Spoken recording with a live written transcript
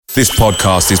This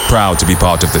podcast is proud to be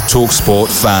part of the TalkSport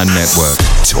Fan Network.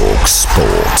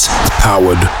 TalkSport.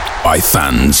 Powered by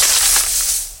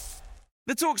fans.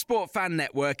 The TalkSport Fan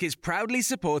Network is proudly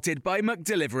supported by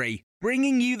McDelivery,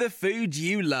 bringing you the food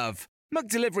you love.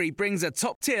 McDelivery brings a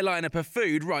top-tier lineup of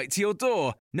food right to your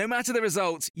door. No matter the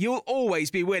result, you'll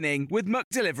always be winning with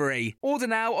McDelivery. Order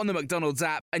now on the McDonald's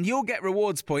app and you'll get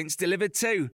rewards points delivered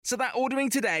too. So that ordering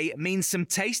today means some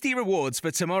tasty rewards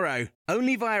for tomorrow.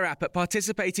 Only via app at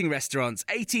participating restaurants.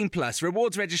 18 plus.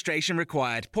 Rewards registration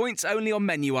required. Points only on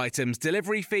menu items.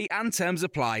 Delivery fee and terms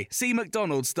apply. See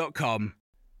mcdonalds.com.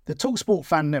 The TalkSport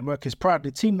Fan Network is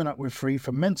proudly teaming up with Free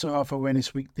for Mental Health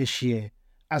Awareness Week this year.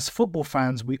 As football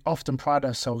fans, we often pride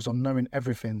ourselves on knowing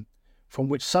everything, from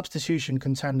which substitution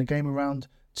can turn the game around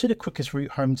to the quickest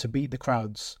route home to beat the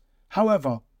crowds.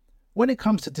 However, when it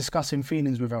comes to discussing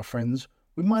feelings with our friends,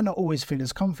 we might not always feel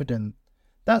as confident.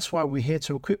 That's why we're here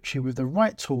to equip you with the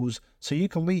right tools so you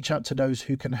can reach out to those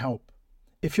who can help.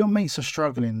 If your mates are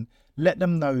struggling, let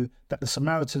them know that the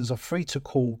Samaritans are free to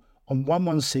call on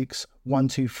 116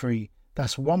 123.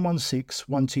 That's 116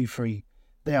 123.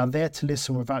 They are there to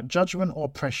listen without judgment or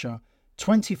pressure,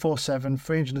 24/7,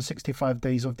 365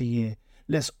 days of the year.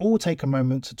 Let's all take a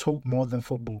moment to talk more than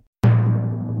football.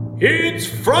 It's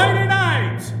Friday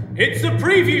night! It's the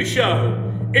preview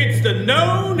show! It's the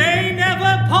No Nay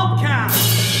Never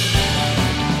podcast!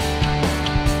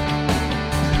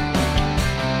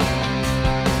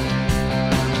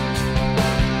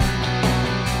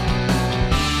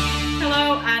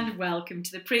 Welcome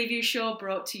to the preview show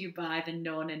brought to you by the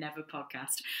No Nay Never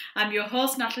podcast. I'm your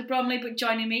host, Natalie Bromley, but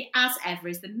joining me as ever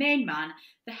is the main man,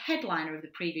 the headliner of the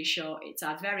preview show. It's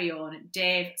our very own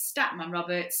Dave Statman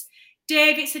Roberts.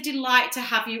 Dave, it's a delight to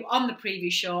have you on the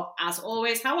preview show as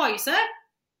always. How are you, sir?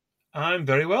 I'm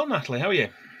very well, Natalie. How are you?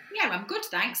 Yeah, I'm good,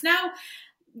 thanks. Now,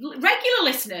 regular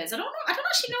listeners, I don't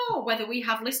actually know whether we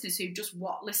have listeners who just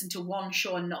listen to one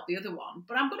show and not the other one,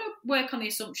 but I'm going to work on the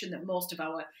assumption that most of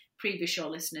our previous show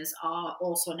listeners are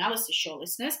also analysis show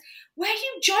listeners, where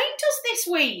you joined us this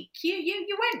week. You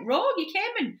went rogue. You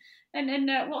came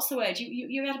and what's the word?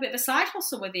 You had a bit of a side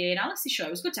hustle with the analysis show. It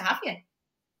was good to have you.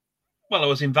 Well, I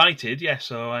was invited, yes,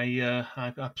 so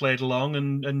I played along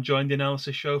and joined the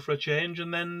analysis show for a change,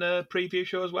 and then preview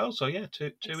show as well. So yeah,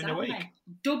 two exactly. In a week.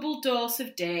 Double dose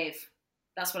of Dave.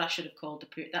 That's what I should have called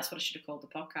the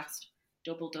podcast.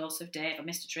 Double dose of Dave. I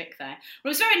missed a trick there. Well, it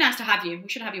was very nice to have you. We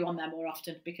should have you on there more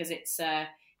often because it's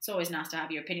always nice to have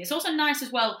your opinion. It's also nice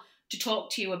as well to talk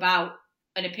to you about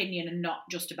an opinion and not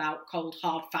just about cold,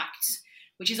 hard facts,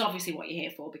 which is obviously what you're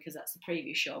here for because that's the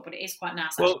preview show. But it is quite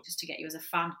nice actually just to get you as a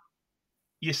fan.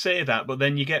 You say that, but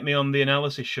then you get me on the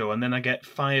analysis show and then I get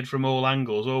fired from all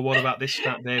angles. Oh, what about this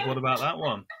stat, Dave? What about that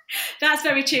one? That's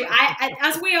very true. I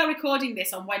as we are recording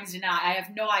this on Wednesday night, I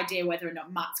have no idea whether or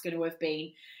not Matt's going to have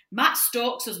been. Matt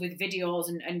stalks us with videos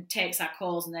and takes our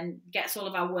calls and then gets all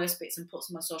of our worst bits and puts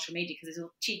them on social media because he's a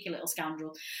cheeky little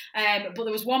scoundrel. But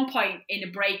there was one point in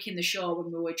a break in the show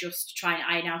when we were just trying to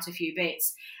iron out a few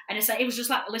bits. And it was just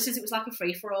like, listeners, it was like a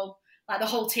free-for-all. Like the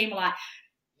whole team were like,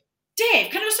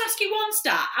 Dave, can I just ask you one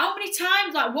stat? How many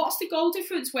times, what's the goal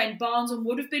difference when Barnes and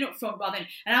Wood have been up front rather than...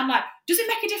 And I'm like, does it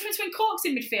make a difference when Cork's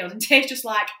in midfield? And Dave's just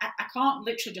like, I can't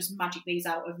literally just magic these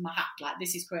out of my hat. Like,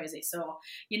 this is crazy. So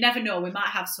you never know. We might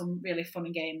have some really fun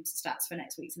and games stats for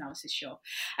next week's analysis show.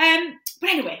 But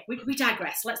anyway, we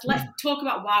digress. Let's talk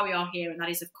about why we are here. And that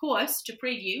is, of course, to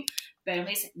preview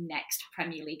Burnley's next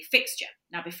Premier League fixture.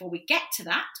 Now, before we get to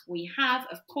that, we have,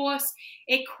 of course,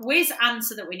 a quiz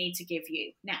answer that we need to give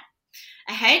you. Now,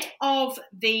 ahead of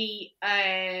the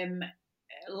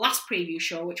last preview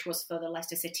show, which was for the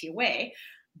Leicester City away,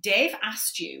 Dave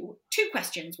asked you two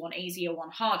questions, one easier,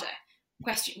 one harder.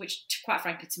 Which, quite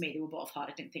frankly, to me, they were both hard.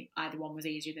 I didn't think either one was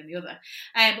easier than the other.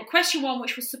 But question one,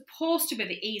 which was supposed to be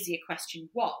the easier question,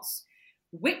 was,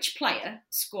 which player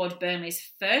scored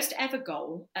Burnley's first ever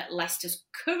goal at Leicester's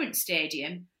current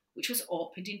stadium, which was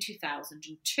opened in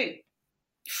 2002?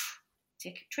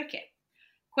 Tricky.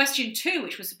 Question two,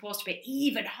 which was supposed to be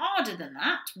even harder than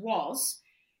that, was,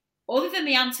 other than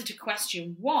the answer to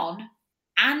question one,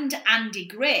 and Andy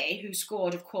Gray, who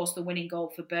scored, of course, the winning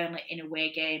goal for Burnley in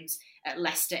away games at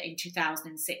Leicester in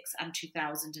 2006 and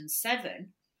 2007,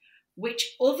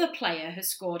 which other player has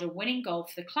scored a winning goal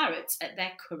for the Clarets at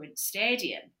their current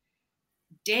stadium?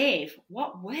 Dave,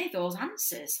 what were those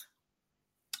answers?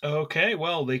 Okay,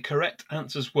 well, the correct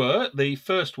answers were, the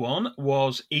first one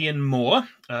was Ian Moore.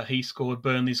 He scored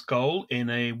Burnley's goal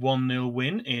in a 1-0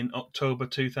 win in October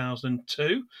 2002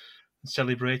 and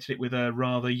celebrated it with a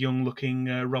rather young-looking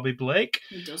Robbie Blake.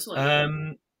 He does look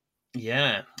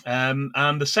Yeah.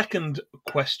 And the second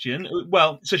question,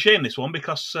 well, it's a shame this one,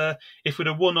 because if we'd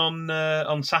have won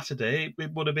on Saturday,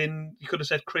 it would have been, you could have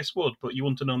said Chris Wood, but you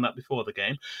wouldn't have known that before the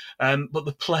game. But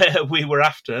the player we were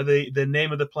after, the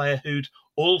name of the player who'd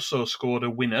also scored a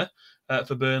winner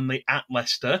for Burnley at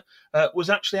Leicester, was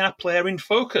actually our player in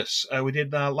focus. We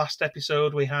did our last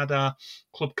episode, we had our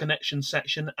Club Connection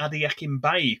section. Adi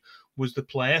Akinbayi was the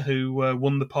player who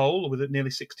won the poll with nearly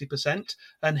 60%,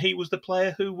 and he was the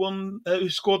player who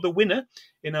scored the winner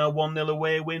in our 1-0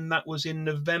 away win. That was in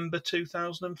November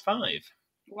 2005.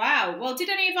 Wow. Well, did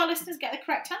any of our listeners get the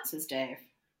correct answers, Dave?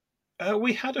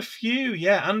 We had a few,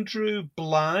 yeah. Andrew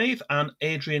Blythe and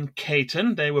Adrian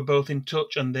Caton, they were both in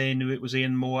touch, and they knew it was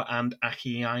Ian Moore and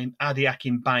Adi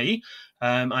Akinbayi.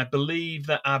 I believe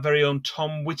that our very own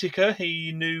Tom Whitaker,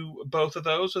 he knew both of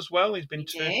those as well. He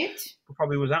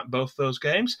probably was at both those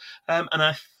games. And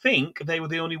I think they were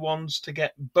the only ones to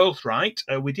get both right.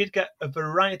 We did get a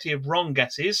variety of wrong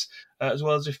guesses, as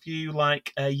well as a few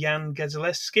like Jan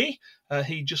Gezeleski.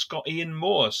 He just got Ian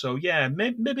Moore. So, yeah,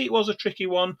 maybe it was a tricky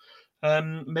one.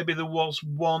 Maybe there was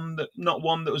not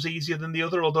one that was easier than the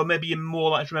other, although maybe you're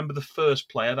more likely to remember the first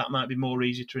player. That might be more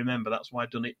easy to remember. That's why I've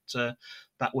done it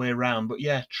that way around. But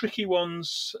yeah, tricky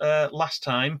ones last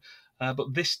time.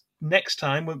 But this next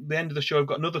time, at the end of the show, I've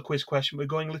got another quiz question. We're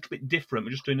going a little bit different.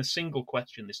 We're just doing a single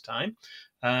question this time.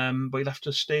 But you'll have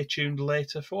to stay tuned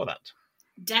later for that.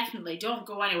 Definitely. Don't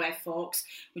go anywhere, folks.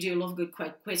 We do love good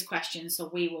quiz questions,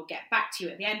 so we will get back to you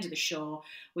at the end of the show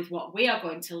with what we are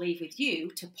going to leave with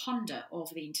you to ponder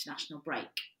over the international break.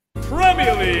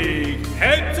 Premier League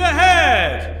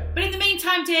head-to-head. But in the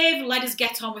meantime, Dave, let us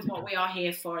get on with what we are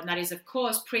here for, and that is, of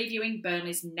course, previewing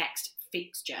Burnley's next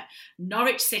fixture.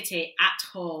 Norwich City at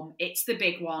home. It's the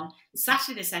big one.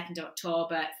 Saturday the 2nd of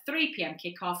October, 3 p.m.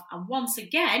 kickoff, and once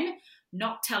again,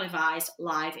 not televised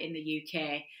live in the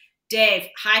UK. Dave,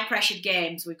 high-pressured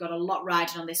games. We've got a lot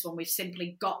riding on this one. We've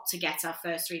simply got to get our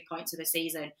first 3 points of the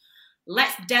season.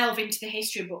 Let's delve into the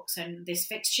history books and this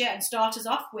fixture and start us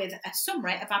off with a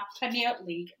summary of our Premier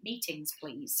League meetings,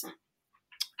 please.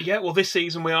 Yeah, well, this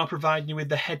season we are providing you with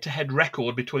the head-to-head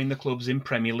record between the clubs in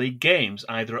Premier League games,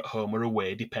 either at home or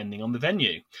away, depending on the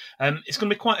venue. It's going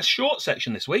to be quite a short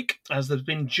section this week, as there's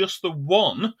been just the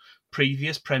one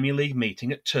previous Premier League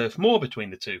meeting at Turf Moor between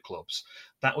the two clubs.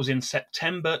 That was in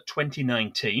September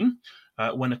 2019,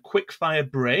 when a quick-fire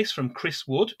brace from Chris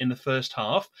Wood in the first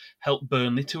half helped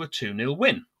Burnley to a 2-0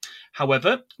 win.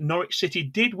 However, Norwich City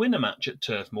did win a match at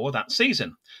Turf Moor that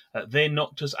season. They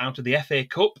knocked us out of the FA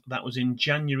Cup. That was in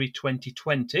January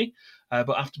 2020.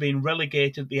 But after being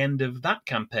relegated at the end of that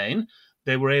campaign,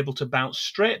 they were able to bounce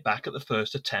straight back at the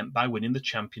first attempt by winning the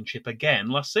Championship again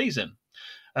last season.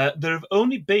 There have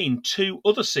only been 2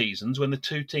 other seasons when the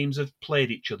two teams have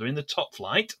played each other in the top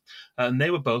flight, and they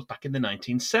were both back in the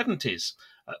 1970s.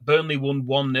 Burnley won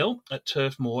 1-0 at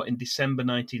Turf Moor in December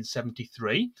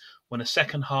 1973, when a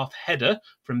second-half header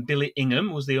from Billy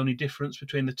Ingham was the only difference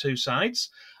between the two sides.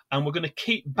 And we're going to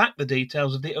keep back the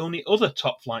details of the only other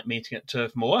top-flight meeting at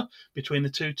Turf Moor between the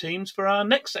two teams for our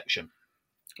next section.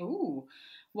 Ooh,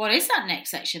 what is that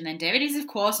next section then, David? It is, of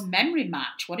course, Memory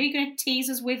Match. What are you going to tease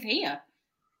us with here?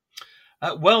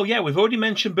 Well, yeah, we've already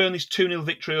mentioned Burnley's 2-0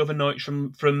 victory over Norwich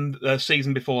from the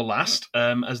season before last,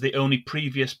 as the only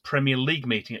previous Premier League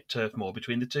meeting at Turf Moor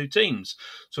between the two teams.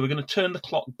 So we're going to turn the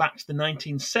clock back to the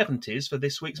 1970s for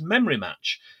this week's memory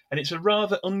match, and it's a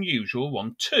rather unusual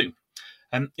one too.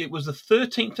 It was the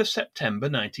 13th of September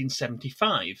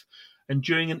 1975, and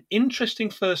during an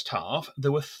interesting first half,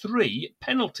 there were 3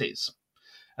 penalties.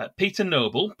 Peter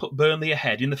Noble put Burnley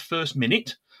ahead in the first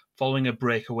minute, following a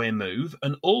breakaway move,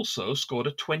 and also scored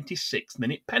a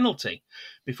 26th-minute penalty,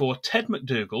 before Ted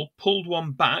McDougall pulled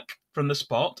one back from the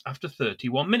spot after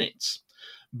 31 minutes.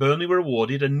 Burnley were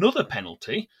awarded another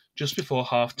penalty just before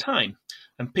half-time,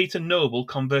 and Peter Noble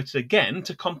converted again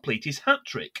to complete his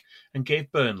hat-trick and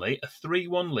gave Burnley a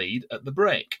 3-1 lead at the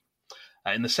break.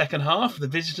 In the second half, the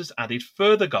visitors added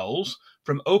further goals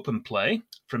from open play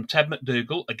from Ted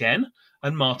McDougall again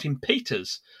and Martin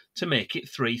Peters to make it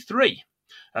 3-3.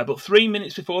 But 3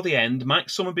 minutes before the end, Mike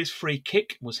Summerby's free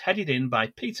kick was headed in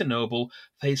by Peter Noble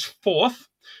for his 4th,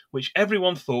 which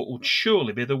everyone thought would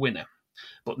surely be the winner.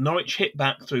 But Norwich hit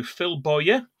back through Phil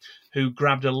Bowyer, who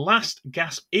grabbed a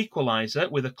last-gasp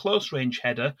equaliser with a close-range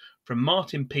header from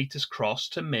Martin Peters' cross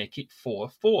to make it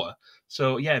 4-4.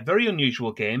 So, yeah, very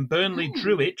unusual game. Burnley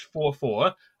drew it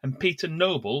 4-4, and Peter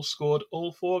Noble scored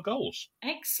all 4 goals.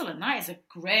 Excellent. That is a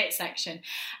great section.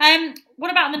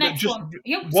 What about the next one?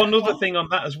 One other thing on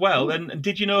that as well. And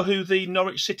did you know who the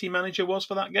Norwich City manager was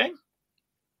for that game?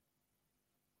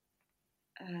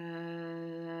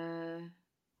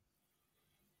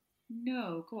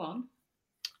 No, go on.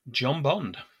 John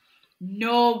Bond.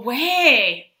 No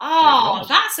way! Oh,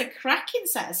 that's a cracking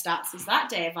set of stats, is that,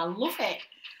 Dave? I love it.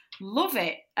 Love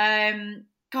it.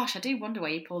 Gosh, I do wonder where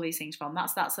you pull these things from.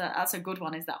 That's a good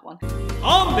one, is that one?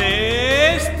 On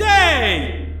this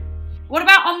day! What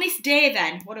about on this day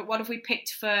then? What have we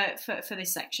picked for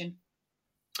this section?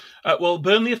 Well,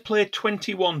 Burnley have played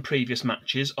 21 previous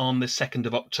matches on the 2nd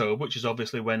of October, which is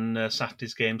obviously when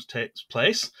Saturday's games takes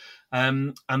place.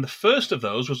 And the first of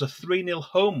those was a 3-0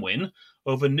 home win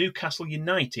over Newcastle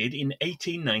United in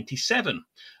 1897.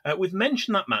 We've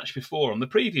mentioned that match before on the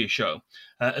preview show,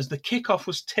 as the kickoff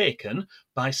was taken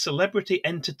by celebrity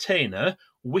entertainer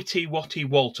Witty Watty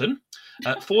Walton.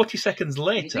 40 seconds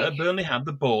later, Burnley had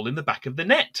the ball in the back of the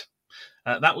net.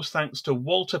 That was thanks to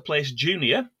Walter Place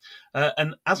Jr.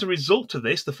 And as a result of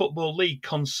this, the Football League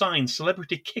consigned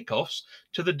celebrity kickoffs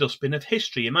to the dustbin of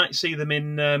history. You might see them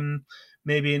in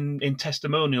maybe in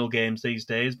testimonial games these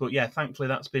days, but yeah, thankfully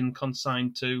that's been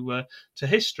consigned to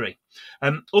history.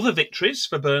 Other victories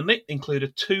for Burnley include a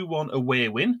 2-1 away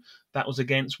win. That was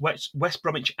against West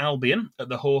Bromwich Albion at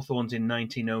the Hawthorns in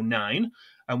 1909.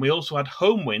 And we also had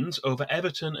home wins over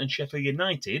Everton and Sheffield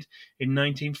United in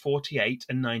 1948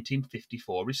 and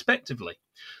 1954, respectively.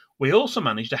 We also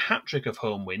managed a hat-trick of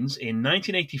home wins in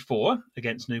 1984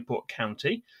 against Newport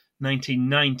County,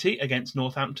 1990 against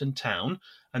Northampton Town,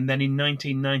 and then in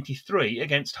 1993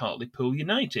 against Hartlepool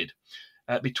United.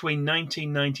 Between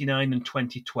 1999 and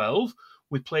 2012,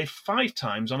 we played 5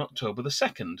 times on October the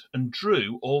 2nd and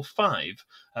drew all 5.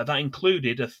 That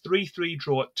included a 3-3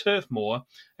 draw at Turf Moor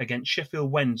against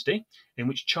Sheffield Wednesday, in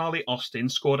which Charlie Austin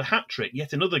scored a hat-trick,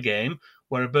 yet another game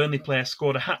where a Burnley player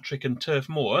scored a hat-trick in Turf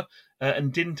Moor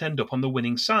and didn't end up on the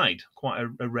winning side. Quite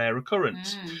a rare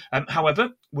occurrence.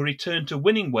 However, we returned to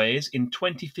winning ways in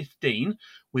 2015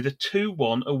 with a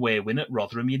 2-1 away win at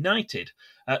Rotherham United.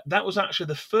 That was actually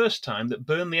the first time that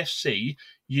Burnley FC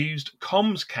used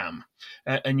CommsCam.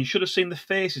 And you should have seen the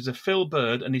faces of Phil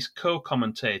Bird and his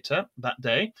co-commentator that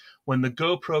day when the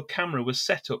GoPro camera was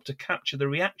set up to capture the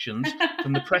reactions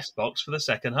from the press box for the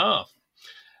second half.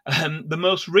 The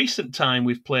most recent time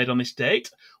we've played on this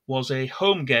date was a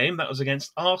home game that was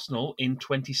against Arsenal in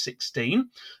 2016.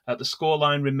 The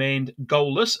scoreline remained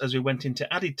goalless as we went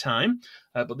into added time,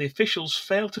 but the officials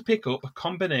failed to pick up a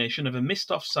combination of a missed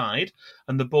offside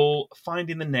and the ball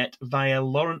finding the net via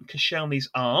Laurent Koscielny's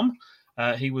arm.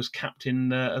 He was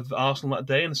captain of Arsenal that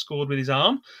day and scored with his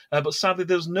arm. But sadly,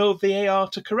 there was no VAR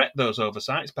to correct those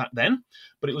oversights back then.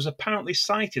 But it was apparently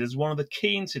cited as one of the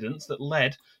key incidents that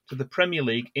led to the Premier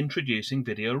League introducing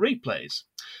video replays.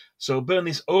 So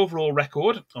Burnley's overall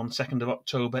record on 2nd of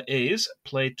October is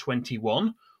played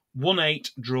 21, won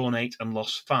 8, drawn 8 and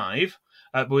lost 5.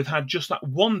 But we've had just that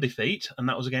one defeat, and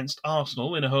that was against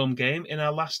Arsenal in a home game in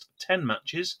our last 10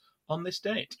 matches on this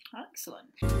date. Excellent.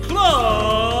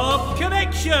 Club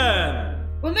Connection!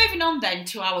 We're moving on then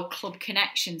to our Club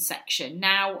Connection section.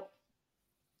 Now,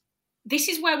 this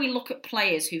is where we look at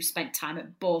players who've spent time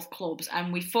at both clubs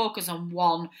and we focus on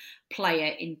one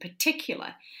player in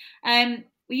particular.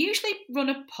 We usually run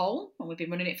a poll, and we've been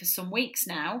running it for some weeks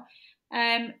now.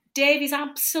 Dave is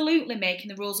absolutely making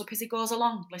the rules up as he goes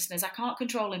along, listeners. I can't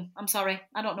control him. I'm sorry.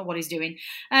 I don't know what he's doing.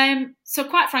 So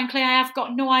quite frankly, I have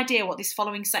got no idea what this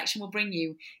following section will bring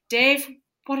you. Dave,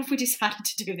 what have we decided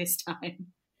to do this time?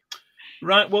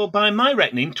 Right, well, by my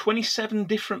reckoning, 27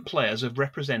 different players have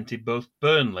represented both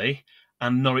Burnley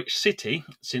and Norwich City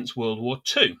since World War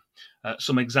II.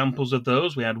 Some examples of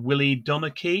those, we had Willie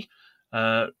Donachie,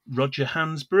 Roger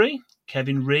Hansbury,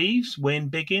 Kevin Reeves, Wayne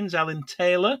Biggins, Alan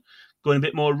Taylor. Going a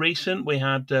bit more recent, we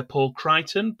had Paul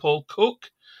Crichton, Paul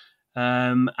Cook,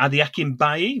 Adi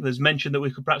Akinbaye. There's mention that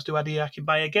we could perhaps do Adi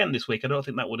Akinbaye again this week. I don't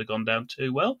think that would have gone down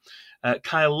too well.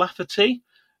 Kyle Lafferty,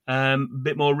 a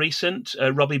bit more recent,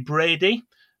 Robbie Brady,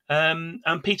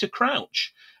 and Peter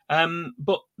Crouch.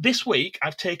 But this week,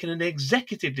 I've taken an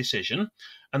executive decision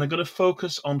and I'm going to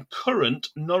focus on current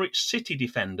Norwich City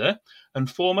defender and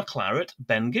former Claret,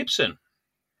 Ben Gibson.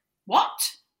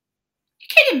 What?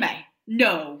 You're kidding me?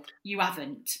 No, you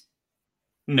haven't.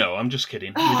 No, I'm just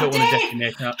kidding. Oh, we don't want to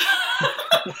decimate that.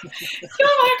 Oh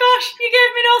my gosh, you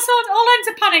gave me all ends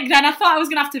of panic then. I thought I was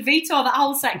going to have to veto that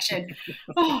whole section.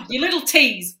 Oh, you little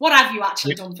tease. What have you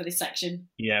actually done for this section?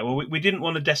 Yeah, well, we didn't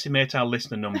want to decimate our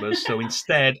listener numbers, so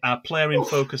instead our player in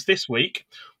focus this week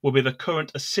will be the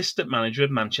current assistant manager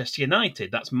of Manchester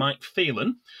United. That's Mike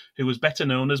Phelan, who was better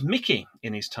known as Mickey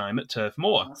in his time at Turf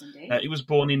Moor. He was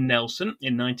born in Nelson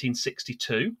in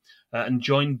 1962 and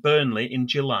joined Burnley in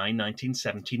July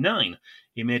 1979.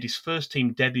 He made his first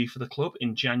team debut for the club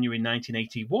in January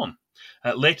 1981.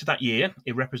 Later that year,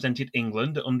 he represented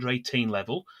England at under-18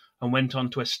 level and went on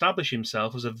to establish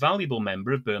himself as a valuable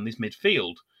member of Burnley's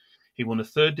midfield. He won a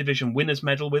third division winners'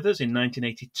 medal with us in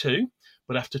 1982,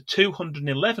 but after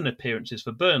 211 appearances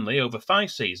for Burnley over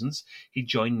 5 seasons, he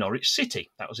joined Norwich City.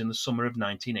 That was in the summer of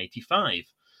 1985.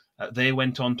 They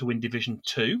went on to win Division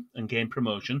 2 and gain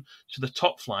promotion to the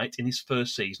top flight in his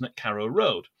first season at Carrow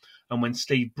Road. And when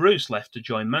Steve Bruce left to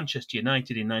join Manchester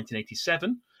United in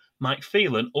 1987, Mike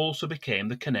Phelan also became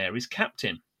the Canaries'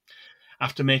 captain.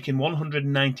 After making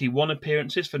 191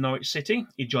 appearances for Norwich City,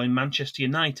 he joined Manchester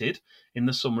United in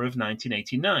the summer of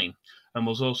 1989 and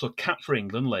was also capped for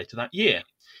England later that year.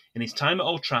 In his time at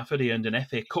Old Trafford, he earned an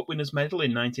FA Cup Winners' Medal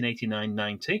in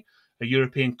 1989-90, a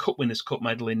European Cup Winners' Cup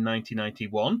Medal in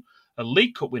 1991, a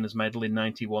League Cup Winners' Medal in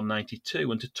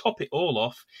 91-92, and to top it all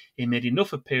off, he made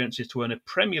enough appearances to earn a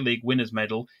Premier League Winners'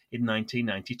 Medal in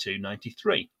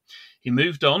 1992-93. He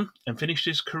moved on and finished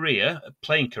his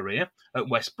playing career at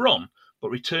West Brom, but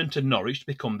returned to Norwich to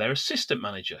become their assistant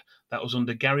manager. That was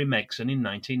under Gary Megson in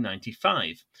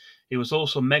 1995. He was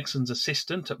also Megson's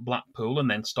assistant at Blackpool and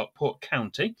then Stockport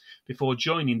County before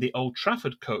joining the Old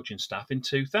Trafford coaching staff in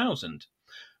 2000.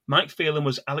 Mike Phelan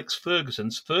was Alex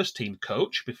Ferguson's first team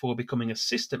coach before becoming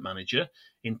assistant manager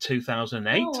in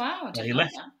 2008. Oh, wow.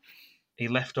 He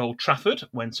left Old Trafford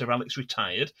when Sir Alex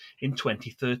retired in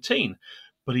 2013,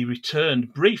 but he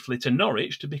returned briefly to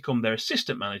Norwich to become their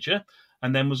assistant manager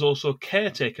and then was also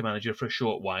caretaker manager for a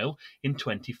short while in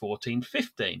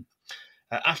 2014-15.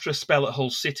 After a spell at Hull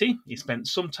City, he spent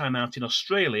some time out in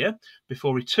Australia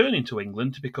before returning to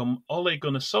England to become Ole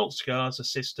Gunnar Solskjaer's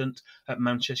assistant at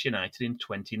Manchester United in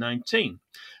 2019.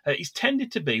 He's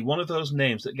tended to be one of those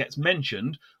names that gets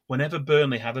mentioned whenever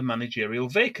Burnley have a managerial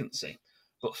vacancy,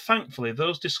 but thankfully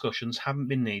those discussions haven't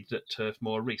been needed at Turf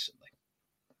Moor recently.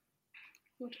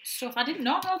 Good stuff. I did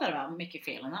not know that about Mickey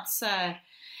Phelan. That's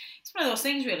it's one of those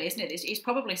things, really, isn't it? He's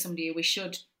probably somebody we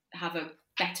should have a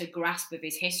better grasp of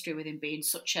his history with him being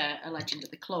such a legend at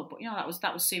the club. But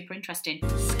that was super interesting.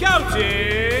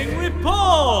 Scouting report.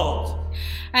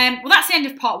 Well, that's the end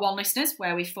of part 1, listeners,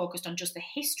 where we focused on just the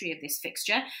history of this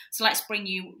fixture. So let's bring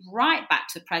you right back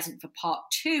to the present for part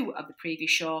 2 of the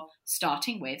previous show,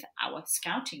 starting with our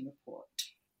scouting report.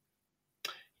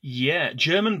 Yeah,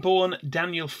 German-born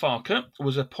Daniel Farke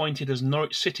was appointed as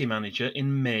Norwich City manager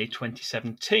in May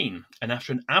 2017, and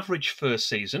after an average first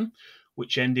season,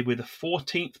 which ended with a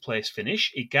 14th place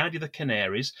finish, he guided the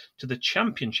Canaries to the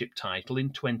Championship title in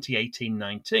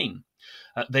 2018-19.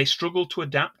 They struggled to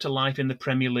adapt to life in the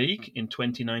Premier League in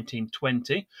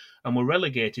 2019-20 and were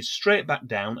relegated straight back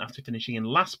down after finishing in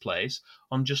last place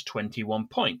on just 21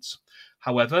 points.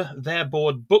 However, their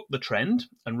board bucked the trend,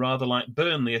 and rather like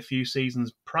Burnley a few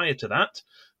seasons prior to that,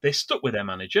 they stuck with their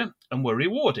manager and were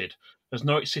rewarded, as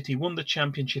Norwich City won the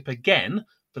Championship again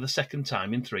for the second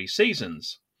time in 3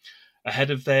 seasons.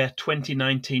 Ahead of their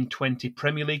 2019-20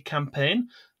 Premier League campaign,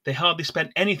 they hardly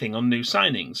spent anything on new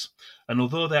signings, and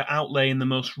although their outlay in the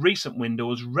most recent window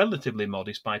was relatively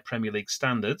modest by Premier League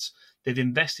standards, they've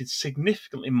invested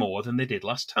significantly more than they did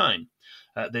last time.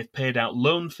 They've paid out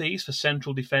loan fees for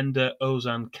central defender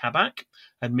Ozan Kabak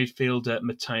and midfielder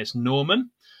Matthias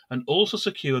Norman, and also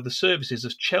secured the services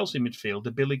of Chelsea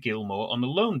midfielder Billy Gilmore on a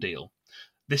loan deal.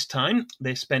 This time,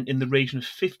 they spent in the region of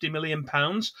 £50 million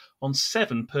on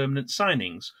 7 permanent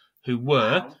signings, who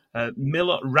were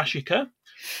Milot Rashica,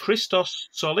 Christos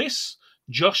Solis,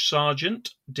 Josh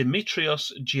Sargent,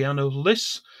 Dimitrios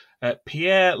Giannoulis,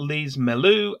 Pierre Lise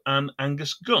Melou and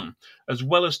Angus Gunn, as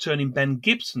well as turning Ben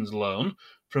Gibson's loan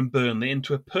from Burnley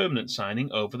into a permanent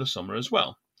signing over the summer as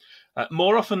well.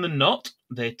 More often than not,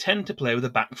 they tend to play with a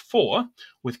back 4,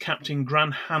 with captain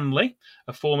Gran Hanley,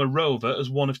 a former Rover, as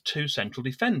one of 2 central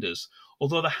defenders,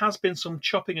 although there has been some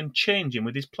chopping and changing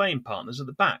with his playing partners at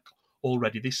the back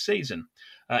already this season.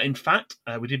 In fact,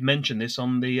 we did mention this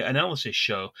on the analysis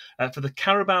show. For the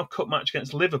Carabao Cup match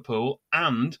against Liverpool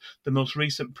and the most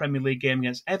recent Premier League game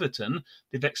against Everton,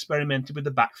 they've experimented with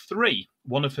the back 3,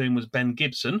 one of whom was Ben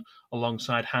Gibson,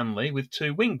 alongside Hanley, with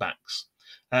 2 wing-backs.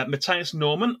 Matthias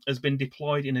Norman has been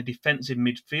deployed in a defensive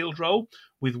midfield role,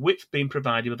 with width being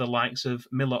provided with the likes of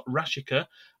Milot Rashica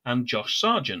and Josh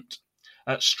Sargent.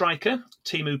 Striker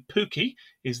Timu Pukki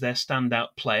is their standout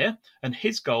player, and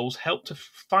his goals helped to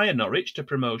fire Norwich to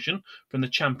promotion from the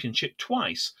Championship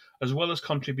twice, as well as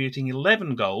contributing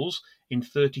 11 goals in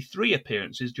 33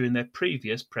 appearances during their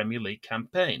previous Premier League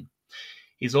campaign.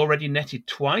 He's already netted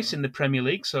twice in the Premier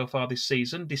League so far this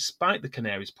season, despite the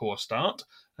Canaries' poor start,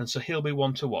 and so he'll be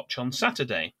one to watch on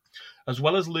Saturday. As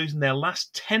well as losing their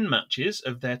last 10 matches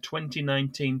of their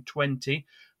 2019-20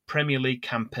 Premier League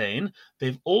campaign,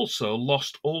 they've also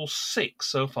lost all 6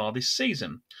 so far this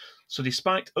season. So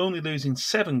despite only losing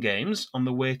 7 games on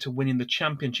the way to winning the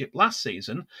Championship last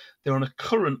season, they're on a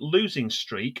current losing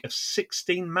streak of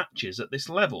 16 matches at this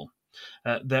level.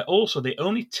 They're also the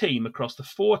only team across the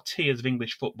 4 tiers of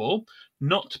English football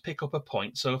not to pick up a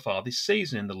point so far this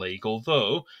season in the league,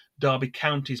 although Derby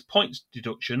County's points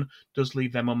deduction does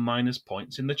leave them on minus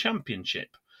points in the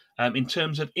Championship. In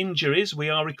terms of injuries, we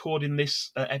are recording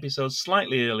this episode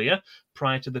slightly earlier,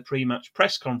 prior to the pre-match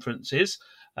press conferences,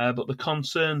 but the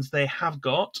concerns they have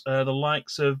got, the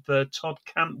likes of Todd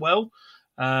Cantwell,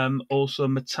 also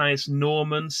Matthias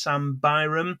Norman, Sam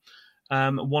Byram,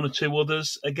 1 or 2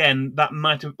 others. Again, that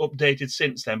might have updated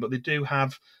since then, but they do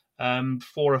have 4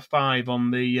 or 5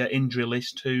 on the injury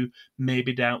list who may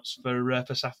be doubts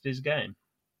for Saturday's game.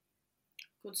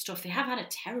 Good stuff. They have had a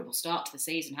terrible start to the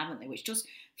season, haven't they? Which does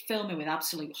fill me with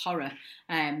absolute horror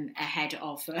ahead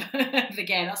of the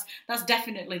game. That's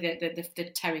definitely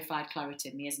the terrified clarity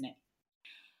in me, isn't it?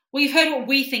 Well, you've heard what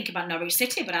we think about Norwich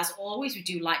City, but as always, we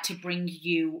do like to bring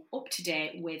you up to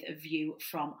date with a view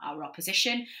from our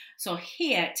opposition. So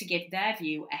here to give their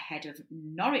view ahead of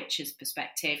Norwich's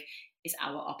perspective is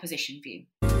our opposition view.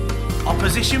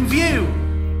 Opposition view.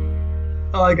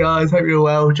 Hi guys, hope you're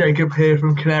well. Jacob here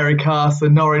from Canary Cast, the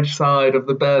Norwich side of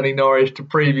the Burnley Norwich, to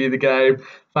preview the game.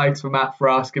 Thanks for Matt for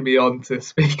asking me on to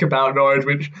speak about Norwich,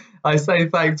 which I say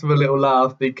thanks with a little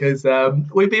laugh because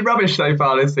we've been rubbish so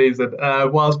far this season.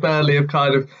 Whilst Burnley have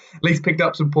kind of at least picked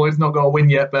up some points, not got a win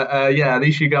yet, but at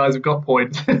least you guys have got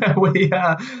points. We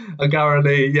are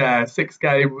currently 6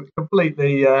 game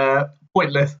completely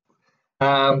pointless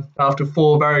after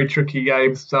 4 very tricky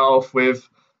games to start off with.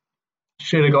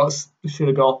 Should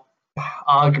have got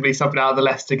arguably something out of the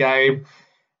Leicester game,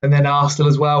 and then Arsenal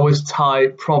as well was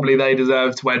tight. Probably they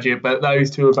deserved to edge it, but those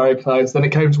 2 were very close. Then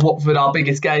it came to Watford, our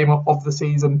biggest game of the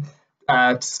season,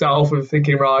 to start off with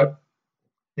thinking, right,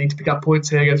 need to pick up points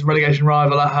here against a relegation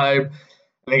rival at home, and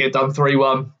they get done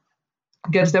 3-1.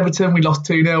 Against Everton, we lost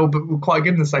 2-0, but we were quite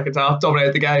good in the second half,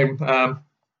 dominated the game.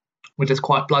 We're just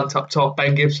quite blunt up top.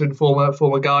 Ben Gibson,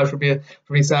 former guy from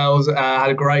yourselves, had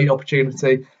a great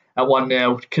opportunity at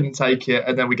 1-0, couldn't take it,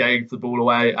 and then we gave the ball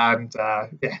away and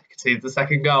conceded the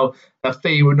second goal. The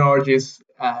theme of Norwich's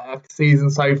season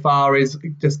so far is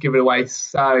just giving away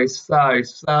so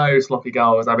sloppy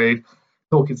goals. I mean,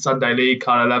 talking Sunday League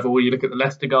kind of level, you look at the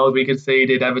Leicester goals we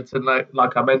conceded, Everton,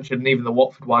 like I mentioned, and even the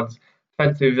Watford ones.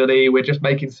 Defensively, we're just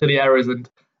making silly errors, and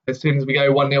as soon as we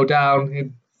go 1-0 down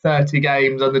in 30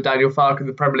 games under Daniel Farke in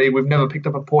the Premier League, we've never picked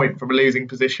up a point from a losing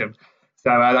position. So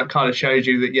that kind of shows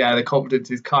you that, the confidence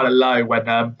is kind of low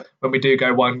when we do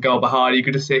go 1 goal behind. You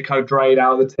can just see it kind of drain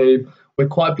out of the team. We're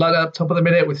quite blunt up top of the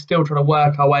minute. We're still trying to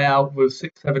work our way out with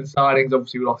 6-7 signings.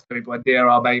 Obviously, we lost Tony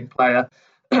Buendia, our main player.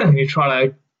 You're trying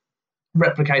to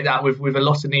replicate that with a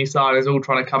lot of new signings all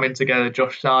trying to come in together.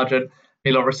 Josh Sargent,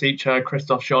 Milot Rasica,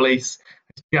 Christoph Jolis.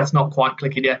 It's just not quite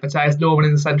clicking yet. Matthias Norman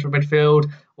in the centre of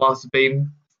midfield, whilst he's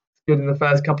been good in the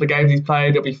first couple of games he's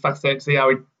played, it'll be fascinating to see how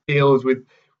he deals with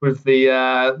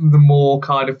the more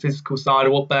kind of physical side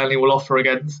of what Burnley will offer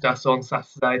against us on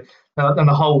Saturday, and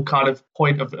the whole kind of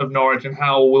point of Norwich and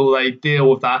how will they deal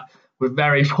with that with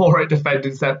very poor at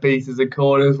defending set pieces and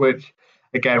corners, which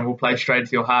again will play straight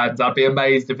into your hands. I'd be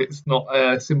amazed if it's not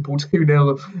a simple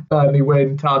 2-0 Burnley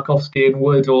win, Tarkowski and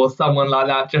Wood or someone like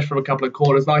that just from a couple of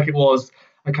corners like it was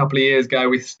a couple of years ago.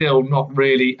 We're still not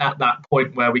really at that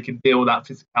point where we can deal with that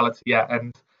physicality yet,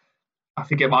 and I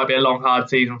think it might be a long, hard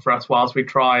season for us whilst we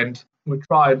try and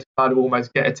kind of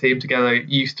almost get a team together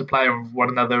used to playing with one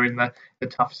another in the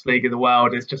toughest league in the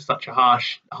world. It's just such a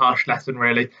harsh lesson,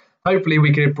 really. Hopefully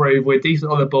we can improve. We're decent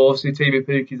on the ball, so Timu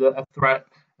Pukki's a threat.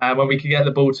 When we can get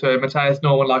the ball to him, Matthias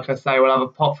Norman, like I say, will have a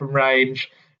pop from range.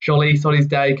 Jolis on his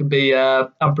day can be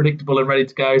unpredictable and ready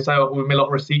to go. So with Milot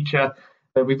Rasica,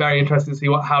 it'll be very interesting to see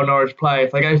how Norwich play.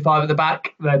 If they go 5 at the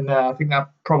back, then I think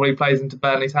that probably plays into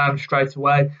Burnley's hands straight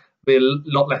away. Be a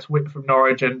lot less width from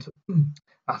Norwich, and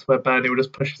that's where Burnley will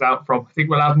just push us out from. I think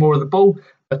we'll have more of the ball,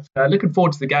 but looking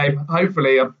forward to the game.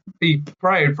 Hopefully, I'll be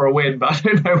praying for a win, but I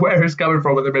don't know where it's coming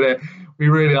from at the minute. We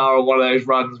really are on one of those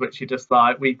runs which you just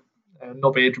like,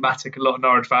 not being dramatic, a lot of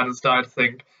Norwich fans are starting to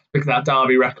think, look at that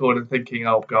Derby record and thinking,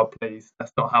 oh God, please,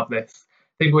 let's not have this.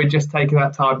 I think we're just taking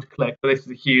that time to click, but this is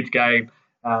a huge game.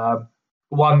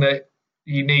 One that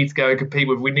you need to go and compete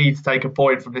with. We need to take a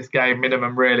point from this game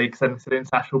minimum, really, because then it's an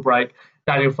international break.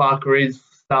 Daniel Farke is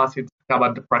starting to come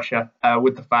under pressure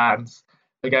with the fans.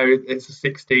 It's a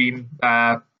 16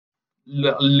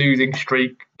 losing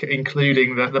streak,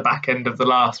 including the back end of the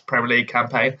last Premier League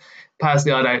campaign.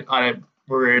 Personally, I don't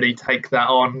really take that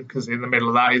on, because in the middle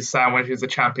of that is sandwiched as a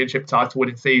championship title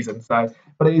winning season. So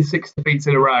but it is 6 defeats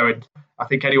in a row. And I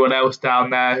think anyone else down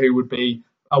there who would be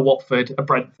a Watford, a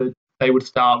Brentford, they would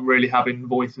start really having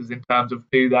voices in terms of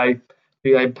do they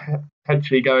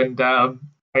potentially go and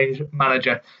change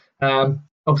manager.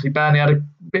 Obviously, Burnley had a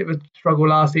bit of a struggle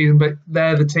last season, but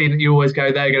they're the team that you always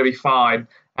go, they're going to be fine.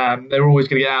 They're always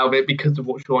going to get out of it because of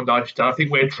what Sean Dyche has done. I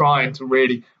think we're trying to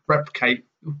really replicate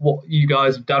what you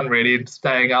guys have done, really, in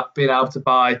staying up, being able to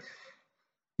buy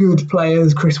good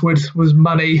players. Chris Wood was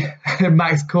money,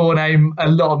 Max Cornet, a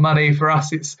lot of money. For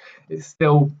us, it's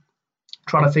still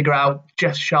trying to figure out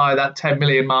just shy of that 10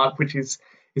 million mark, which is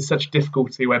such a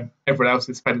difficulty when everyone else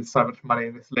is spending so much money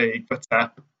in this league. But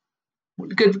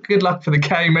good luck for the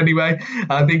game anyway.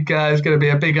 I think it's going to be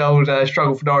a big old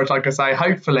struggle for Norwich. Like I say,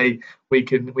 hopefully we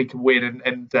can win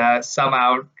and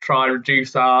somehow try and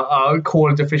reduce our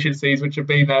corner deficiencies, which have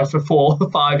been there for 4 or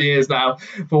 5 years now,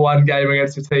 for one game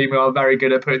against a team who are very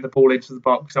good at putting the ball into the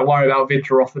box. I worry about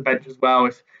Vidra off the bench as well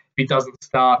if he doesn't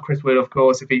start. Chris Wood, of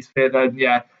course, if he's fit, then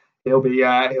yeah, he'll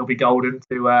be golden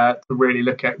to really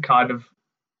look at kind of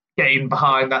getting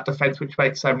behind that defence, which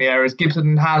makes so many errors. Gibson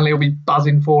and Hanley will be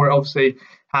buzzing for it. Obviously,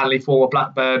 Hanley, former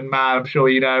Blackburn man, I'm sure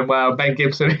you know him well. Ben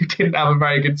Gibson, who didn't have a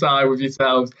very good time with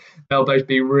yourselves. They'll both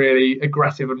be really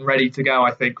aggressive and ready to go,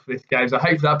 I think, for this game. So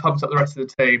hopefully that pumps up the rest of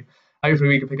the team. Hopefully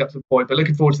we can pick up some points. But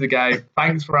looking forward to the game.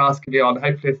 Thanks for asking me on.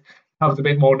 Hopefully it covers a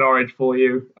bit more Norwich for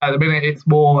you. At the minute, it's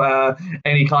more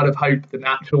any kind of hope than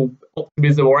actual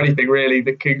optimism or anything really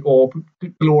that can, or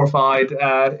glorified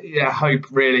hope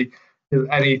really.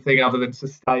 Anything other than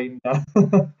sustained.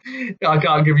 I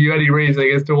can't give you any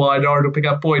reasoning as to why Norwich will pick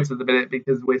up points at the minute,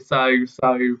 because we're so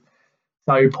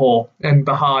poor and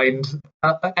behind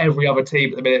every other team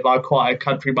at the minute by quite a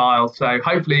country mile. So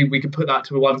hopefully we can put that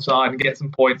to one side and get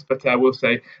some points, but we'll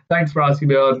see. Thanks for asking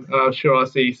me on. I'm sure I'll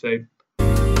see you soon.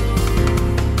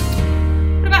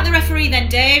 What about the referee then,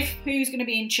 Dave? Who's going to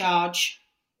be in charge?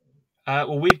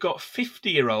 Well, we've got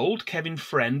 50-year-old Kevin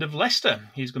Friend of Leicester.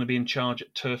 He's going to be in charge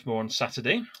at Turf Moor on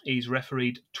Saturday. He's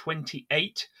refereed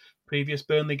 28 previous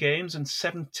Burnley games, and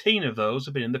 17 of those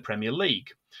have been in the Premier League.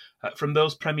 From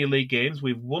those Premier League games,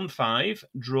 we've won 5,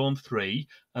 drawn 3,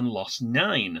 and lost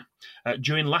 9.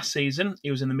 During last season,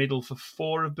 he was in the middle for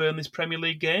 4 of Burnley's Premier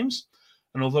League games,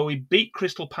 and although he beat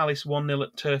Crystal Palace 1-0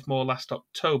 at Turf Moor last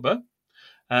October,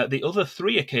 the other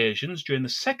 3 occasions during the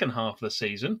second half of the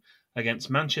season, against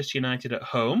Manchester United at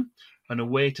home and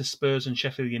away to Spurs and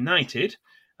Sheffield United,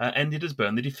 ended as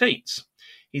Burnley defeats.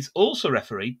 He's also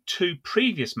refereed 2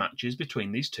 previous matches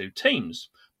between these 2 teams,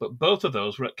 but both of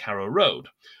those were at Carrow Road,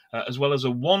 as well as a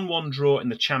 1-1 draw in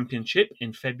the Championship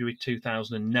in February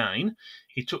 2009.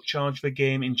 He took charge of a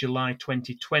game in July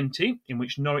 2020 in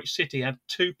which Norwich City had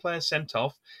 2 players sent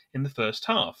off in the first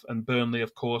half, and Burnley,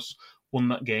 of course, won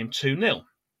that game 2-0.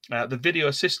 The video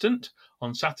assistant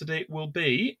on Saturday will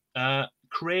be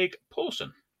Craig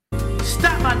Pawson.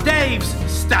 Statman Dave's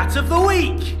Stat of the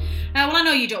Week. Well, I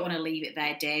know you don't want to leave it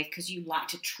there, Dave, because you like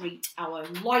to treat our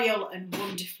loyal and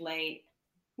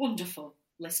wonderful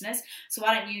listeners. So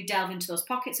why don't you delve into those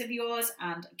pockets of yours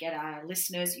and get our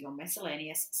listeners your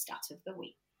miscellaneous Stat of the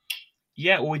Week.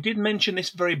 Yeah, well, we did mention this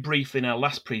very briefly in our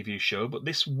last preview show, but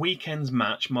this weekend's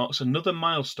match marks another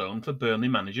milestone for Burnley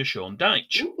manager Sean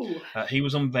Dyche. He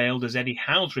was unveiled as Eddie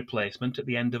Howe's replacement at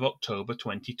the end of October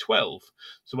 2012.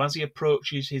 So as he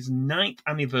approaches his 9th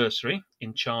anniversary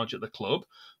in charge at the club,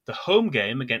 the home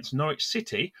game against Norwich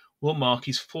City will mark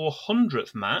his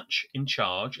 400th match in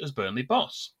charge as Burnley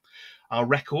boss. Our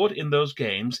record in those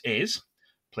games is,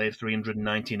 played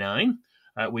 399,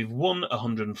 we've won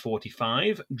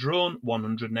 145, drawn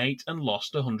 108 and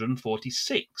lost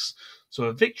 146. So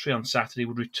a victory on Saturday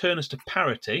would return us to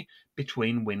parity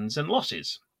between wins and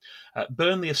losses.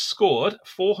 Burnley have scored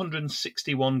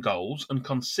 461 goals and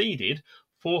conceded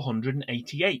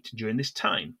 488 during this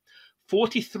time.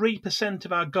 43%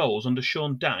 of our goals under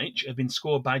Sean Dyche have been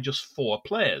scored by just 4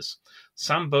 players.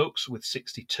 Sam Vokes with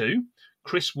 62,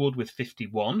 Chris Wood with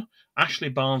 51, Ashley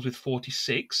Barnes with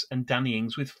 46 and Danny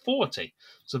Ings with 40.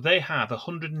 So they have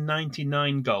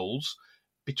 199 goals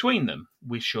between them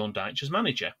with Sean Dyche as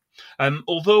manager.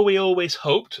 Although we always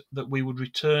hoped that we would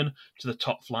return to the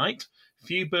top flight,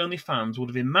 few Burnley fans would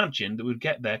have imagined that we'd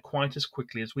get there quite as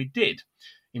quickly as we did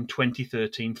in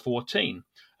 2013-14.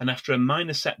 And after a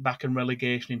minor setback and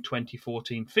relegation in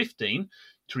 2014-15,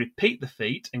 to repeat the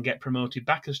feat and get promoted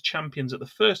back as champions at the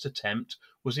first attempt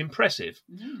was impressive.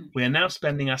 We are now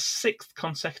spending our 6th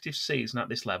consecutive season at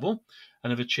this level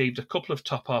and have achieved a couple of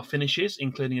top-half finishes,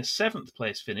 including a 7th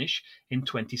place finish in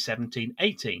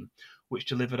 2017-18, which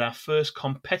delivered our first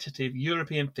competitive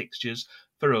European fixtures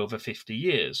for over 50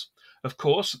 years. Of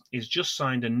course, he's just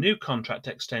signed a new contract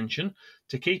extension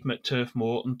to keep him at Turf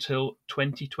Moor until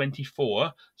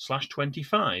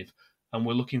 2024/25. And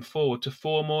we're looking forward to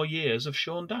 4 more years of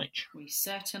Sean Dyche. We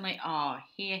certainly are.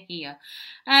 Here.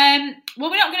 Well,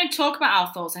 we're not going to talk about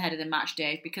our thoughts ahead of the match,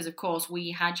 Dave, because, of course,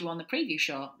 we had you on the preview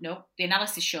show. No, the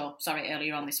analysis show,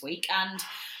 earlier on this week. And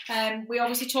we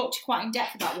obviously talked quite in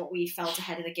depth about what we felt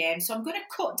ahead of the game. So I'm going to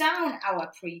cut down our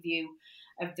preview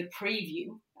of the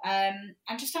preview and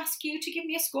just ask you to give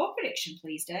me a score prediction,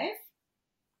 please, Dave.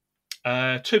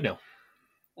 2-0.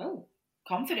 Oh,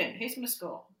 confident. Who's going to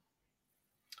score?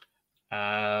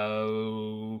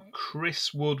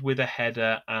 Chris Wood with a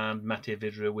header and Mattia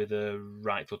Vidra with a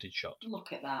right-footed shot.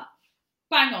 Look at that.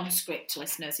 Bang on script,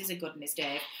 listeners. He's a good one,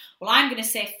 Dave. Well, I'm going to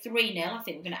say 3-0. I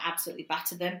think we're going to absolutely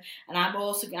batter them. And I'm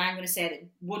going to say that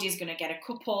Woody's going to get a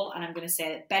couple, and I'm going to say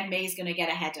that Ben Mee's going to get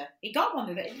a header. He got one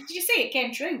with it. Did you see it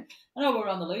came true? I know we're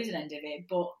on the losing end of it,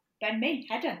 but Ben Mee,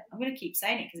 header. I'm going to keep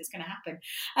saying it because it's going to happen.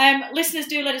 Listeners,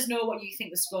 do let us know what you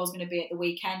think the score's going to be at the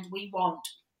weekend. We want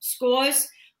scores.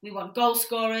 We want goal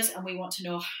scorers, and we want to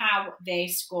know how they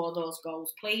score those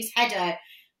goals. Please, header,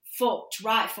 foot,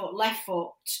 right foot, left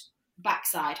foot,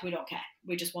 backside. We don't care.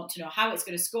 We just want to know how it's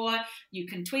going to score. You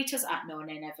can tweet us at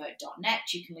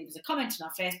nonamenever.net. You can leave us a comment on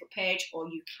our Facebook page, or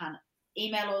you can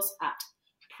email us at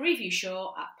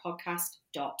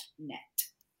previewshow@podcast.net.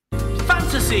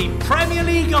 Fantasy Premier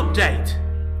League update.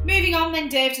 Moving on then,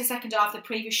 Dave, to the second half of the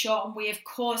preview show, and we, of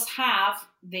course, have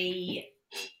the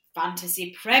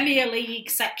Fantasy Premier League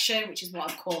section, which is what,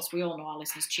 of course, we all know our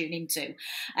listeners tune into.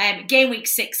 Game week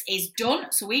 6 is done,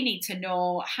 so we need to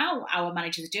know how our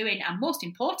managers are doing, and most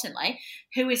importantly,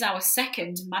 who is our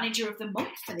second manager of the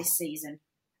month for this season.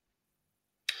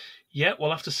 Yeah,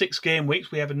 well, after 6 game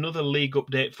weeks, we have another league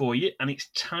update for you, and it's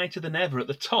tighter than ever at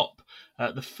the top.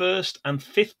 The first and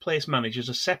 5th place managers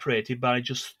are separated by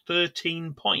just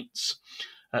 13 points.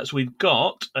 So we've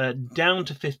got, down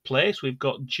to 5th place, we've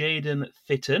got Jaden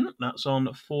Fitton. That's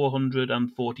on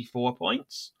 444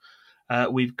 points.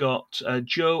 We've got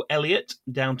Joe Elliott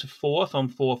down to 4th on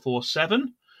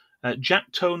 447.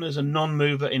 Jack Toner's a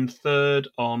non-mover in 3rd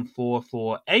on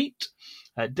 448.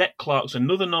 Deck Clark's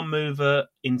another non-mover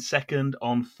in 2nd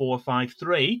on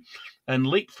 453. And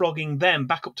leapfrogging them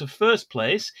back up to 1st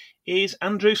place is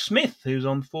Andrew Smith, who's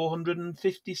on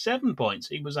 457 points.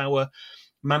 He was our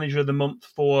Manager of the Month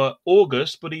for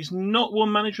August, but he's not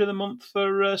won Manager of the Month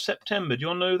for September. Do you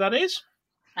want to know who that is?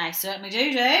 I certainly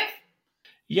do, Dave.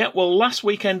 Yeah, well, last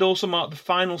weekend also marked the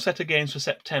final set of games for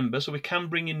September, so we can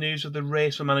bring you news of the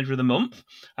race for Manager of the Month.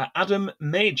 Adam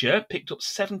Major picked up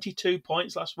 72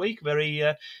 points last week, very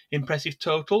impressive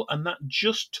total, and that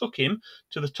just took him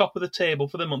to the top of the table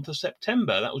for the month of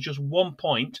September. That was just 1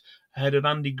 point ahead of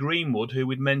Andy Greenwood, who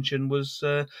we'd mentioned was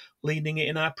leading it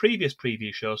in our previous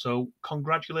preview show. So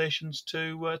congratulations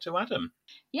to Adam.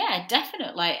 Yeah,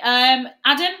 definitely.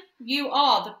 Adam, you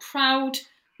are the proud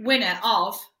winner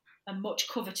of a much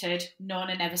coveted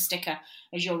Nona Never sticker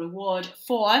as your reward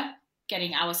for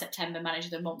getting our September Manager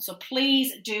of the Month. So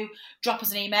please do drop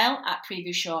us an email at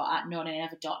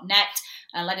previewshow@nonanever.net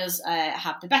and let us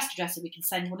have the best address that we can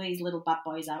send one of these little bad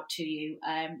boys out to you,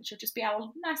 which will just be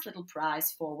our nice little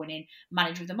prize for winning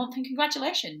Manager of the Month. And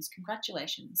congratulations.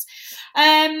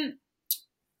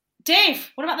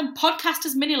 Dave, what about the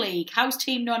Podcasters Mini League? How's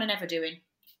Team Nona Never doing?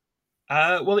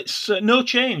 Well, it's no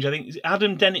change. I think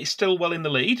Adam Dennett is still well in the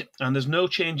lead, and there's no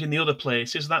change in the other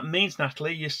places. That means,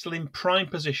 Natalie, you're still in prime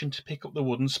position to pick up the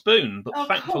wooden spoon. But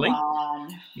thankfully, come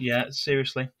on. Yeah,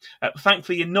 seriously.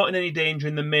 Thankfully, you're not in any danger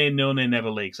in the main No Nay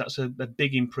Never leagues. That's a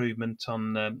big improvement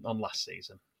on last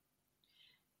season.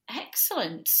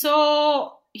 Excellent.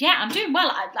 So, yeah, I'm doing well.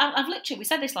 I've literally, we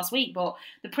said this last week, but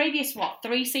the previous,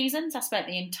 3 seasons, I spent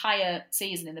the entire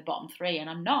season in the bottom 3, and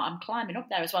I'm climbing up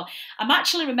there as well. I'm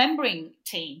actually remembering,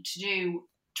 team, to do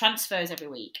transfers every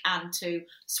week and to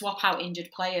swap out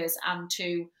injured players and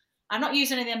to, I'm not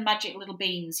using any of them magic little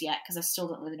beans yet because I still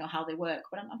don't really know how they work,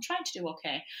 but I'm trying to do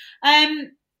okay.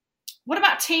 What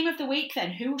about Team of the Week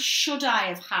then? Who should I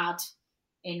have had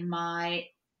in my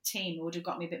team who would have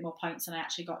got me a bit more points than I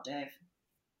actually got, Dave?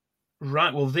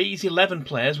 Right, well, these 11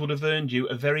 players would have earned you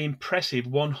a very impressive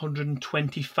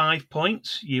 125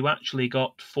 points. You actually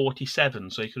got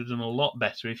 47, so you could have done a lot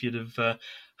better if you'd have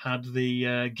had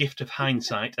the gift of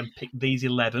hindsight and picked these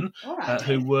 11, right,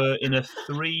 who were in a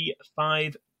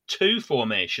 3-5-2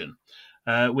 formation.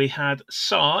 We had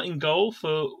Sarr in goal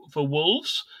for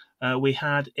Wolves. We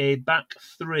had a back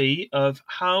 3 of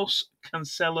House,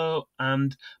 Cancelo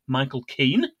and Michael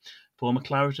Keane. Former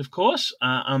Claret, of course.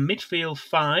 Our midfield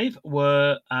 5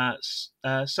 were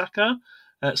Saka,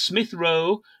 Smith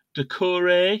Rowe,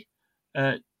 Doucouré,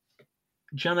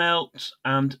 Janelt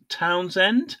and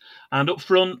Townsend. And up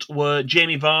front were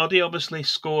Jamie Vardy, obviously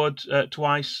scored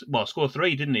twice. Well, scored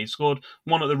 3, didn't he? Scored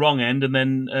 1 at the wrong end and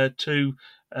then 2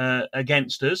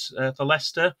 against us for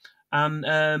Leicester. And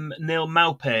Neil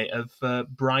Maupay of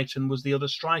Brighton was the other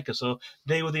striker. So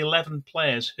they were the 11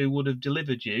 players who would have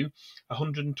delivered you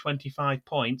 125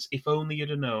 points if only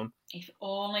you'd have known. If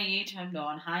only you'd have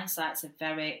known. Hindsight's a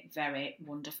very, very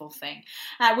wonderful thing.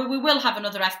 We will have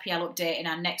another FPL update in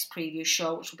our next preview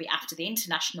show, which will be after the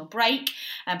international break.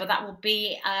 But that will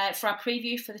be for our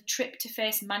preview for the trip to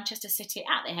face Manchester City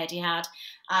at the Etihad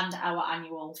and our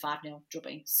annual 5-0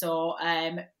 drubbing. So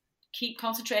keep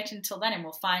concentrating until then, and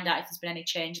we'll find out if there's been any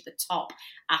change at the top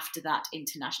after that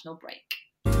international break.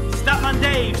 Statman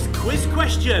Dave's quiz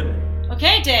question.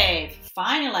 Okay, Dave,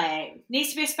 finally. It needs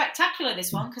to be a spectacular,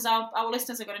 this one, because our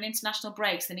listeners have got an international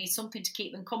break, so they need something to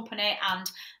keep them company and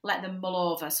let them mull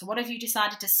over. So what have you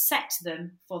decided to set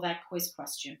them for their quiz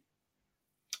question?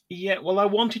 Yeah, well, I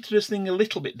wanted to do something a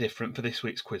little bit different for this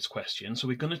week's quiz question. So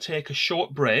we're going to take a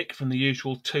short break from the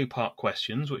usual 2-part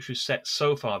questions, which we've set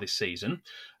so far this season,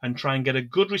 and try and get a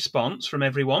good response from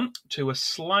everyone to a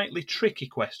slightly tricky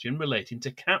question relating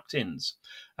to captains.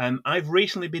 I've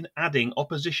recently been adding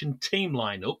opposition team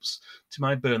lineups to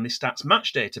my Burnley Stats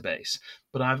match database,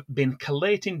 but I've been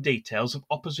collating details of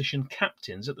opposition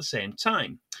captains at the same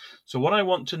time. So what I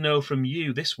want to know from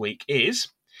you this week is,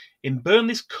 in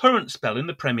Burnley's current spell in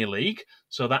the Premier League,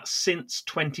 so that's since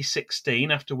 2016,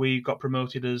 after we got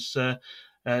promoted as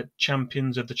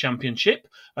champions of the Championship,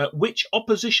 which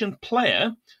opposition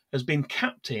player has been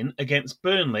captain against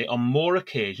Burnley on more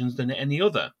occasions than any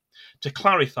other? To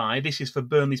clarify, this is for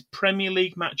Burnley's Premier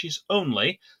League matches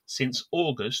only since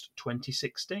August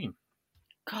 2016.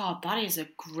 God, that is a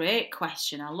great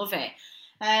question. I love it.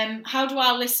 How do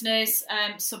our listeners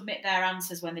submit their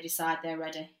answers when they decide they're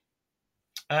ready?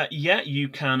 You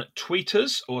can tweet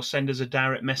us or send us a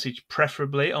direct message,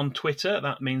 preferably on Twitter.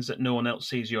 That means that no one else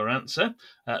sees your answer.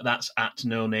 That's at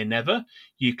No Nay Never.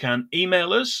 You can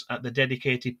email us at the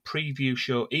dedicated preview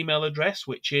show email address,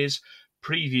 which is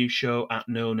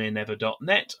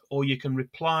previewshow@nonaynever.net, or you can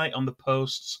reply on the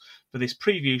posts for this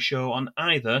preview show on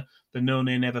either the No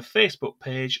Nay Never Facebook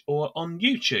page or on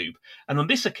YouTube. And on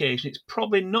this occasion, it's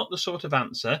probably not the sort of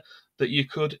answer that you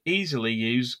could easily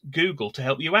use Google to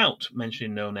help you out,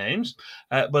 mentioning no names.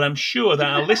 But I'm sure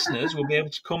that our listeners will be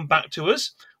able to come back to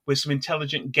us with some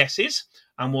intelligent guesses,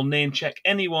 and we'll name check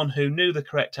anyone who knew the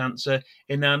correct answer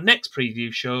in our next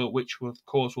preview show, which of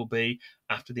course will be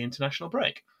after the international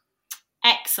break.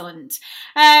 Excellent.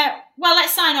 Well,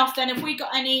 let's sign off then. Have we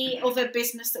got any other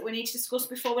business that we need to discuss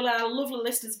before we let our lovely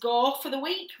listeners go for the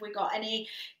week? We got any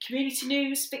community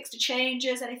news, fixture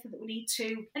changes, anything that we need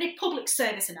to... Any public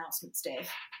service announcements,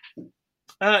 Dave?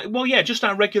 Well, yeah, just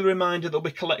our regular reminder that there'll be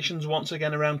collections once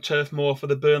again around Turf Moor for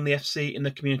the Burnley FC in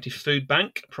the Community Food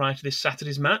Bank prior to this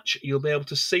Saturday's match. You'll be able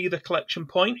to see the collection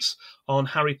points on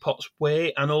Harry Potts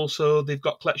Way, and also they've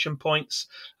got collection points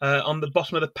on the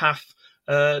bottom of the path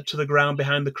to the ground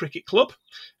behind the cricket club.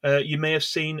 You may have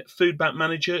seen Food Bank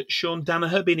manager Sean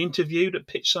Danaher being interviewed at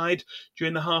pitchside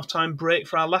during the half-time break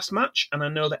for our last match, and I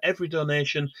know that every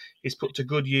donation is put to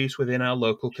good use within our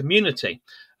local community.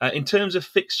 In terms of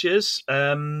fixtures,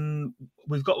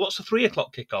 we've got lots of 3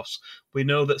 o'clock kickoffs. We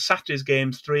know that Saturday's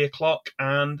game's 3 o'clock,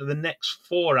 and the next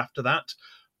 4 after that,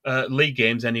 league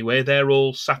games anyway, they're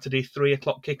all Saturday 3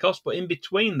 o'clock kickoffs, but in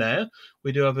between there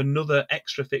we do have another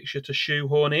extra fixture to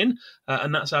shoehorn in,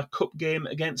 and that's our cup game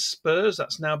against Spurs.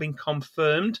 That's now been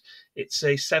confirmed. It's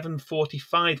a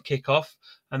 7:45 kickoff,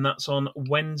 and that's on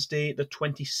Wednesday the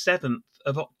 27th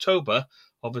of October,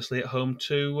 obviously at home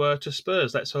to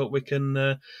Spurs. Let's hope we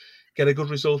can get a good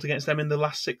result against them in the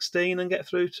last 16 and get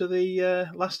through to the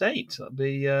last 8. That'll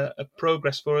be a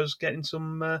progress for us, getting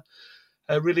some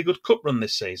a really good cup run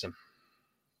this season.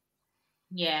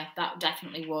 Yeah, that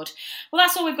definitely would. Well,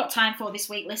 that's all we've got time for this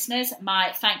week, listeners.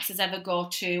 My thanks as ever go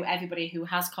to everybody who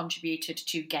has contributed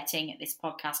to getting this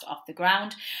podcast off the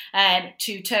ground.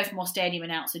 To Turf Moor Stadium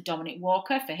announcer Dominic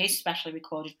Walker for his specially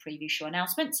recorded preview show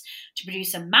announcements. To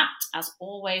producer Matt, as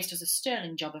always, does a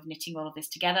sterling job of knitting all of this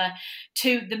together.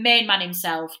 To the main man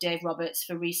himself, Dave Roberts,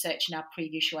 for researching our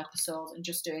preview show episodes and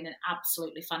just doing an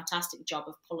absolutely fantastic job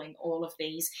of pulling all of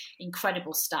these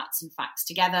incredible stats and facts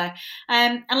together.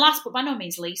 And last but by no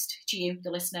means least, to you,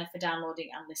 the listener, for downloading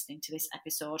and listening to this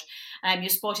episode. Your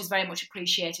support is very much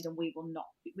appreciated, and we would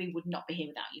not be here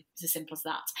without you. It's as simple as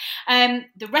that.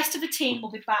 The rest of the team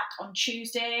will be back on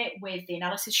Tuesday with the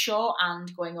analysis show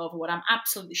and going over what I'm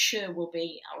absolutely sure will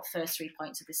be our first 3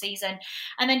 points of the season.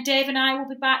 And then Dave and I will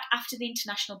be back after the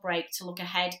international break to look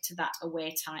ahead to that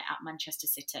away tie at Manchester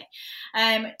City.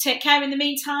 Take care in the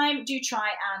meantime. Do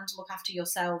try and look after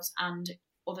yourselves and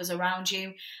others around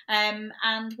you, and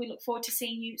we look forward to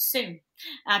seeing you soon.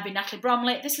 I've been Natalie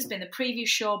Bromley. This has been the preview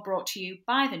show brought to you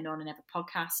by the No Nay Never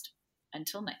podcast.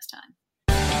 Until next time.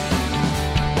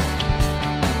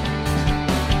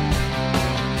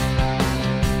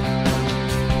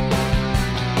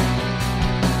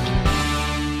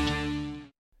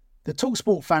 The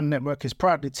TalkSport Fan Network is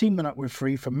proudly teaming up with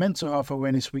Free for Mental Health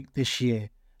Awareness Week this year.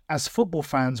 As football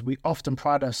fans, we often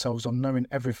pride ourselves on knowing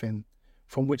everything,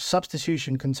 from which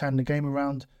substitution can turn the game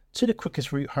around to the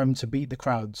quickest route home to beat the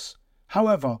crowds.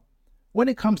 However, when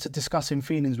it comes to discussing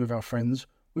feelings with our friends,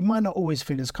 we might not always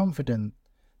feel as confident.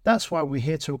 That's why we're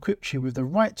here to equip you with the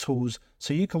right tools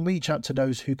so you can reach out to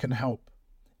those who can help.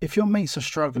 If your mates are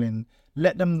struggling,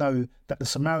 let them know that the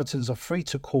Samaritans are free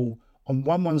to call on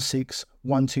 116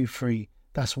 123.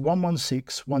 That's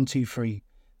 116 123.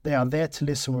 They are there to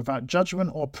listen without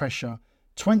judgment or pressure,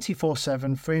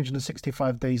 24/7,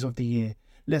 365 days of the year.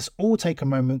 Let's all take a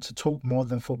moment to talk more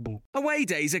than football. Away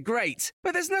days are great,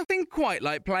 but there's nothing quite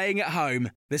like playing at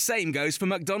home. The same goes for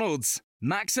McDonald's.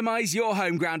 Maximise your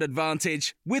home ground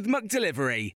advantage with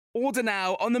McDelivery. Order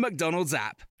now on the McDonald's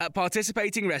app. At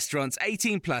participating restaurants,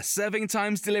 18 plus, serving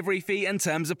times, delivery fee and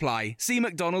terms apply. See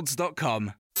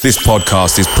mcdonalds.com. This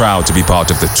podcast is proud to be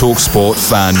part of the TalkSport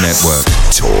Fan Network.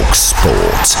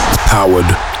 TalkSport.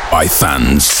 Powered by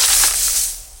fans.